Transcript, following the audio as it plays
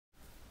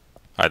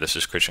Hi, this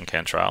is Christian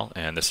Cantrell,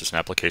 and this is an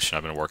application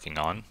I've been working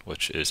on,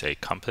 which is a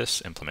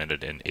compass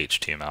implemented in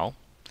HTML.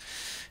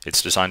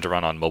 It's designed to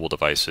run on mobile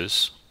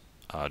devices,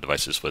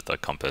 devices with a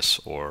compass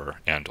or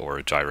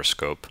a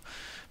gyroscope,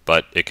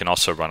 but it can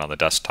also run on the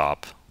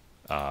desktop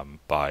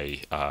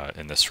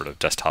in this sort of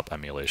desktop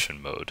emulation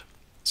mode.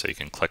 So you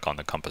can click on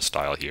the compass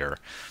dial here,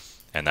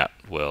 and that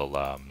will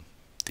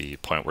the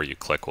point where you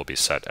click will be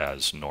set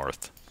as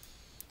north.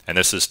 And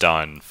this is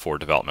done for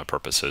development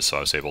purposes, so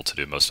I was able to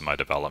do most of my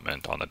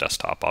development on the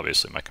desktop.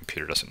 Obviously, my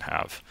computer doesn't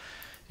have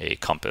a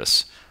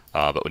compass.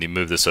 But when you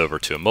move this over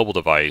to a mobile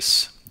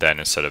device, then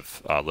instead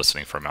of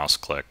listening for mouse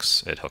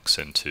clicks, it hooks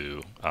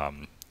into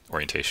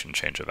orientation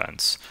change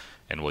events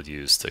and will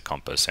use the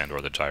compass and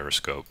or the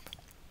gyroscope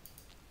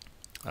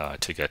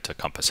to get to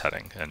compass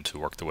heading and to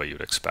work the way you'd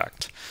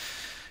expect.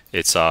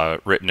 It's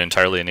written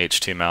entirely in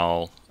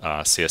HTML,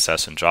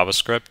 CSS, and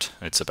JavaScript.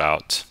 It's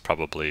about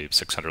probably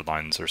 600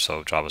 lines or so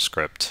of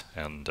JavaScript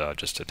and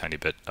just a tiny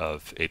bit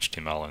of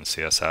HTML and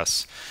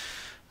CSS.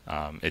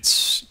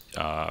 It's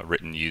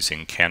written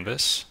using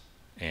Canvas,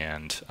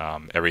 and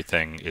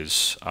everything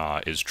is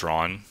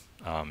drawn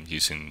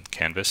using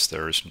Canvas.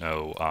 There are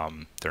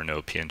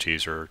no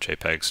PNGs or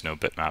JPEGs, no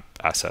bitmap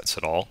assets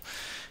at all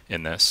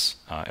in this.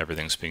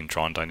 Everything's being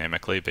drawn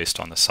dynamically based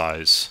on the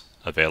size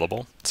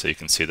available. So you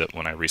can see that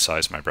when I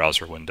resize my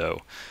browser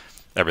window,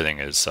 everything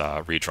is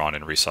redrawn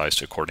and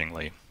resized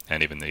accordingly,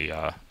 and even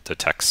the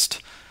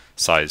text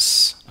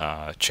size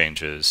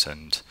changes,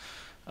 and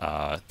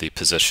the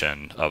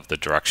position of the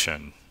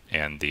direction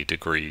and the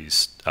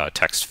degrees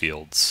text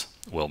fields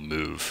will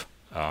move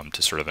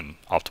to sort of an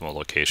optimal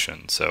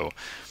location. So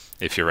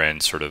if you're in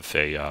sort of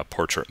a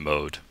portrait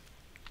mode,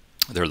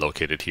 they're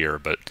located here,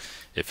 but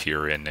if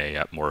you're in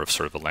a more of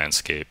sort of a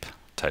landscape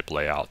type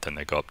layout, then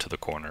they go up to the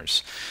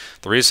corners.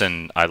 The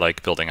reason I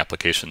like building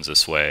applications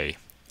this way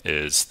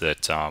is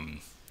that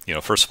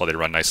first of all, they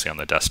run nicely on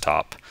the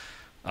desktop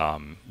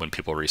when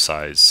people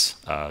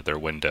resize their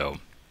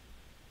window.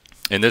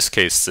 In this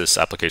case, this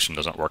application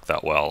doesn't work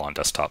that well on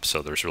desktop,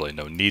 so there's really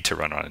no need to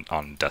run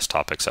on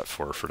desktop except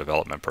for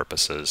development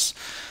purposes.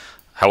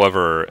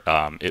 However,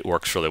 it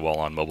works really well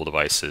on mobile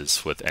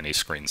devices with any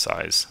screen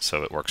size,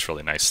 so it works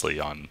really nicely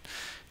on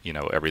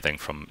everything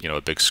from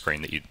a big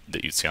screen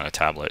that you'd see on a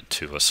tablet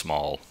to a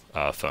small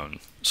phone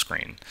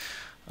screen.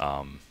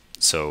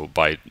 So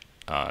by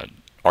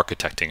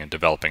architecting and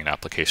developing an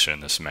application in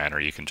this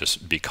manner, you can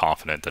just be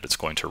confident that it's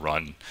going to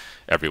run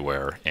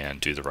everywhere and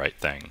do the right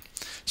thing.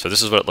 So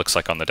this is what it looks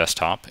like on the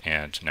desktop,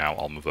 and now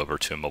I'll move over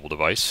to a mobile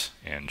device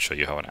and show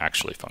you how it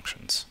actually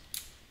functions.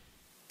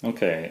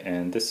 Okay,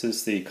 and this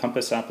is the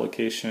compass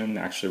application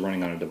actually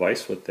running on a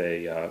device with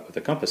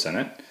a compass in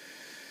it.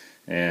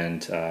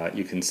 And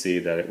you can see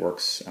that it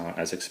works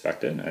as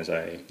expected. As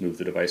I move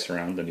the device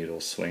around, the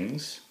needle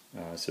swings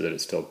so that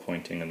it's still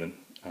pointing in the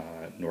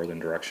northern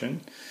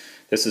direction.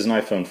 This is an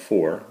iPhone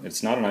 4.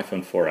 It's not an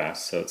iPhone 4S,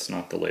 so it's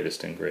not the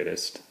latest and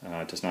greatest.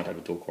 It does not have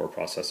a dual-core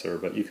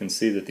processor, but you can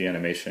see that the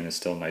animation is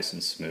still nice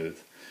and smooth.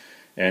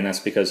 And that's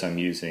because I'm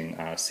using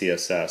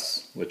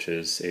CSS, which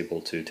is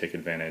able to take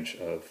advantage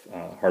of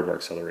hardware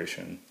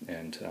acceleration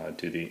and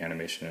do the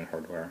animation in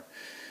hardware.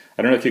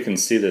 I don't know if you can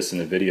see this in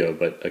the video,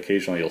 but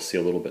occasionally you'll see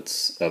a little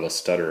bit of a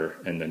stutter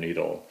in the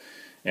needle.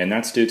 And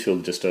that's due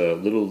to just a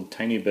little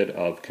tiny bit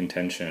of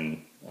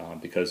contention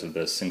because of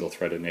the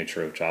single-threaded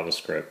nature of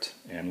JavaScript.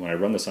 And when I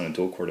run this on a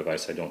dual-core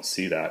device, I don't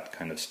see that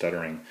kind of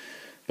stuttering.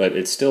 But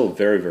it's still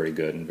very, very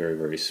good and very,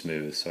 very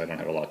smooth, so I don't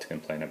have a lot to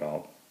complain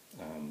about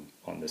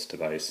on this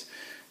device.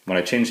 When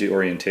I change the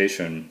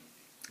orientation,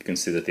 you can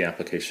see that the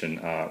application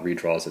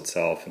redraws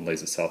itself and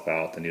lays itself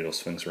out. The needle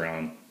swings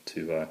around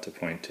to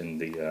point in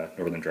the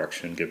northern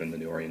direction given the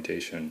new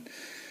orientation,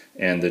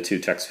 and the two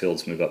text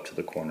fields move up to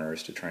the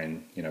corners to try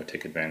and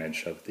take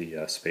advantage of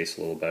the space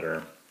a little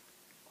better.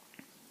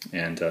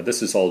 And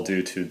this is all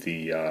due to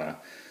the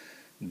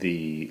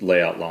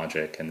layout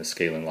logic and the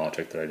scaling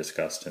logic that I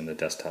discussed in the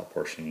desktop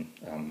portion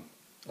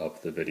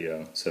of the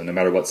video. So no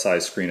matter what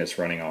size screen it's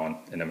running on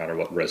and no matter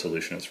what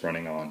resolution it's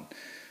running on,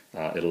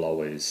 it'll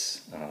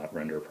always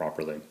render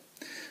properly.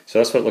 So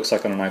that's what it looks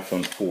like on an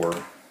iPhone 4.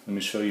 Let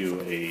me show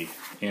you an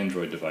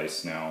Android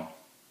device now,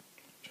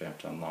 which I have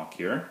to unlock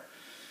here.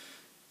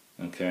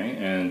 Okay,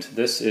 and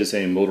this is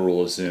a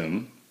Motorola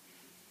Zoom.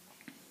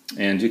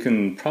 And you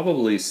can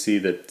probably see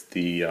that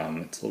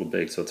it's a little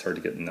big, so it's hard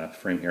to get in the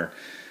frame here.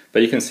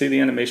 But you can see the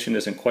animation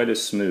isn't quite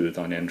as smooth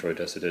on Android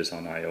as it is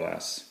on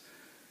iOS.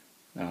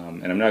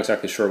 And I'm not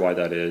exactly sure why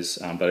that is,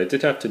 but I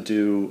did have to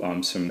do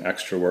some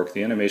extra work.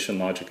 The animation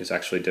logic is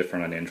actually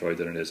different on Android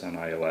than it is on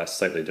iOS,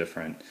 slightly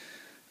different.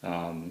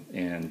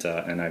 And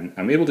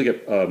I'm able to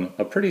get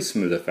a pretty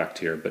smooth effect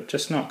here, but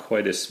just not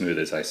quite as smooth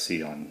as I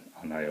see on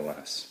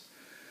iOS.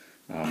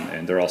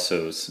 And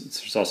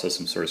there's also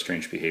some sort of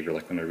strange behavior,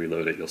 like when I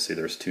reload it, you'll see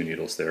there's two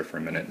needles there for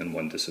a minute and then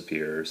one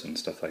disappears and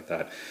stuff like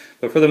that.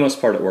 But for the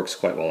most part, it works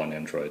quite well on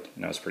Android,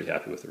 and I was pretty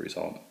happy with the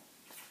result.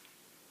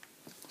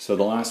 So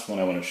the last one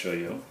I want to show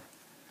you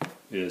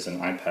is an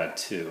iPad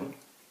 2.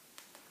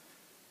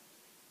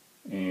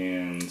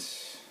 And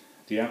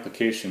the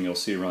application you'll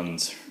see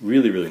runs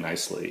really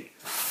nicely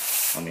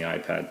on the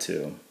iPad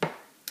too.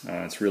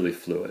 It's really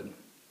fluid.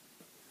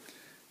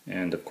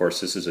 And of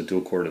course this is a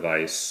dual core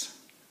device,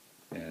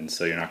 and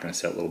so you're not going to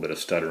see that little bit of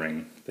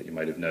stuttering that you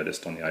might have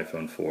noticed on the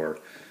iPhone 4.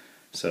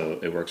 So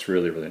it works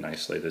really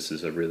nicely. This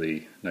is a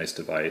really nice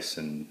device,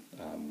 and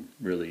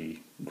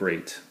really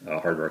great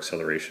hardware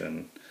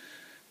acceleration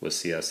with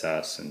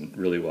CSS, and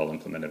really well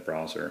implemented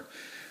browser.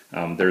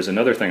 There's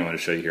another thing I want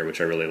to show you here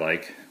which I really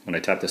like. When I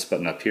tap this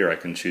button up here, I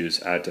can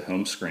choose Add to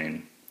Home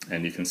Screen,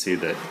 and you can see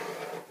that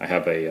I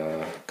have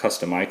a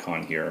custom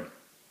icon here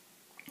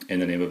in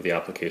the name of the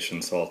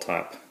application, so I'll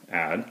tap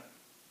Add,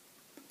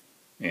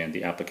 and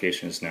the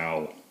application is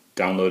now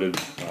downloaded,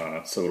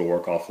 so it'll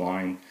work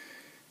offline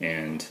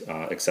and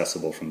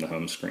accessible from the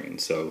home screen.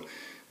 So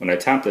when I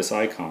tap this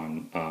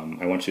icon,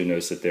 I want you to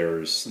notice that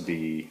there's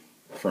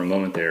for a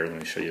moment there, let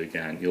me show you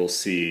again, you'll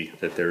see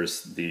that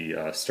there's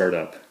the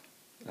startup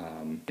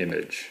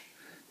image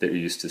that you're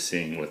used to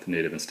seeing with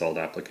native installed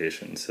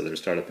applications. So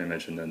there's startup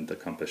image, and then the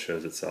compass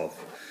shows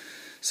itself.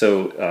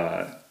 So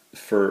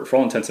for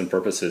all intents and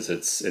purposes,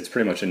 it's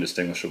pretty much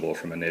indistinguishable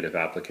from a native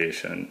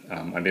application.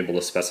 I'm able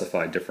to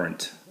specify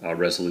different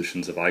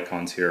resolutions of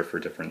icons here for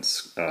different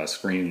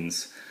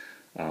screens.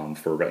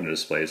 For Retina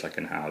displays, I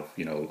can have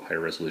higher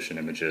resolution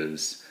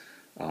images,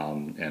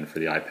 and for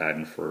the iPad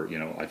and for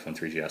iPhone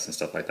 3GS and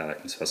stuff like that, I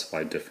can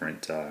specify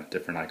different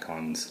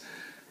icons.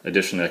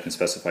 Additionally, I can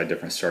specify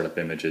different startup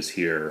images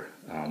here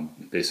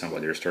based on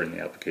whether you're starting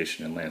the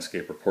application in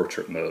landscape or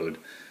portrait mode,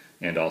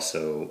 and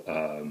also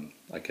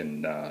I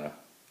can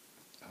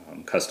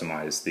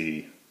customize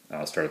the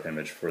startup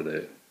image for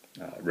the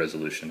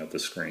resolution of the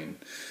screen.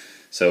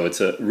 So it's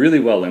really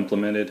well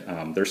implemented.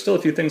 There's still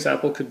a few things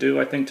Apple could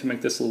do, I think, to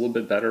make this a little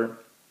bit better.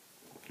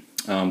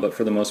 But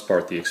for the most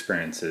part, the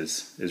experience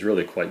is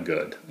really quite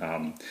good.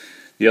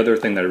 The other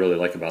thing that I really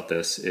like about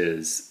this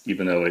is,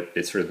 even though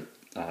it sort of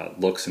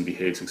looks and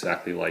behaves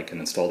exactly like an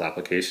installed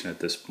application at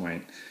this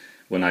point,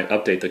 when I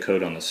update the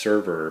code on the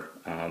server,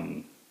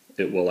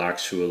 it will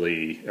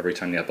actually, every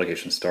time the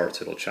application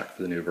starts, it'll check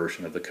for the new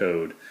version of the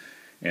code.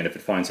 And if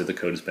it finds that the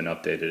code has been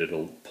updated,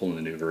 it'll pull in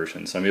the new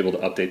version. So I'm able to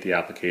update the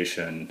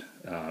application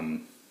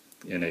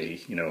in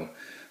a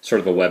sort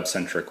of a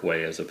web-centric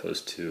way, as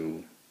opposed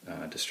to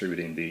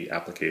distributing the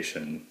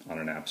application on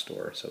an app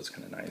store. So it's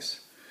kind of nice.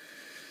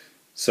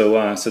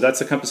 So that's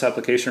the Compass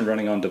application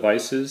running on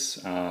devices,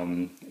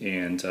 and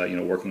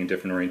working in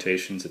different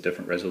orientations at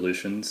different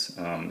resolutions.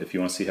 If you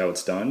want to see how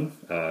it's done,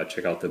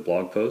 check out the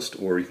blog post,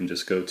 or you can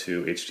just go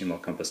to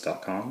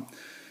htmlcompass.com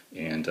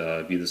and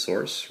view the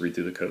source, read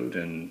through the code,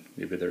 and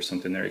maybe there's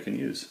something there you can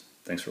use.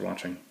 Thanks for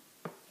watching.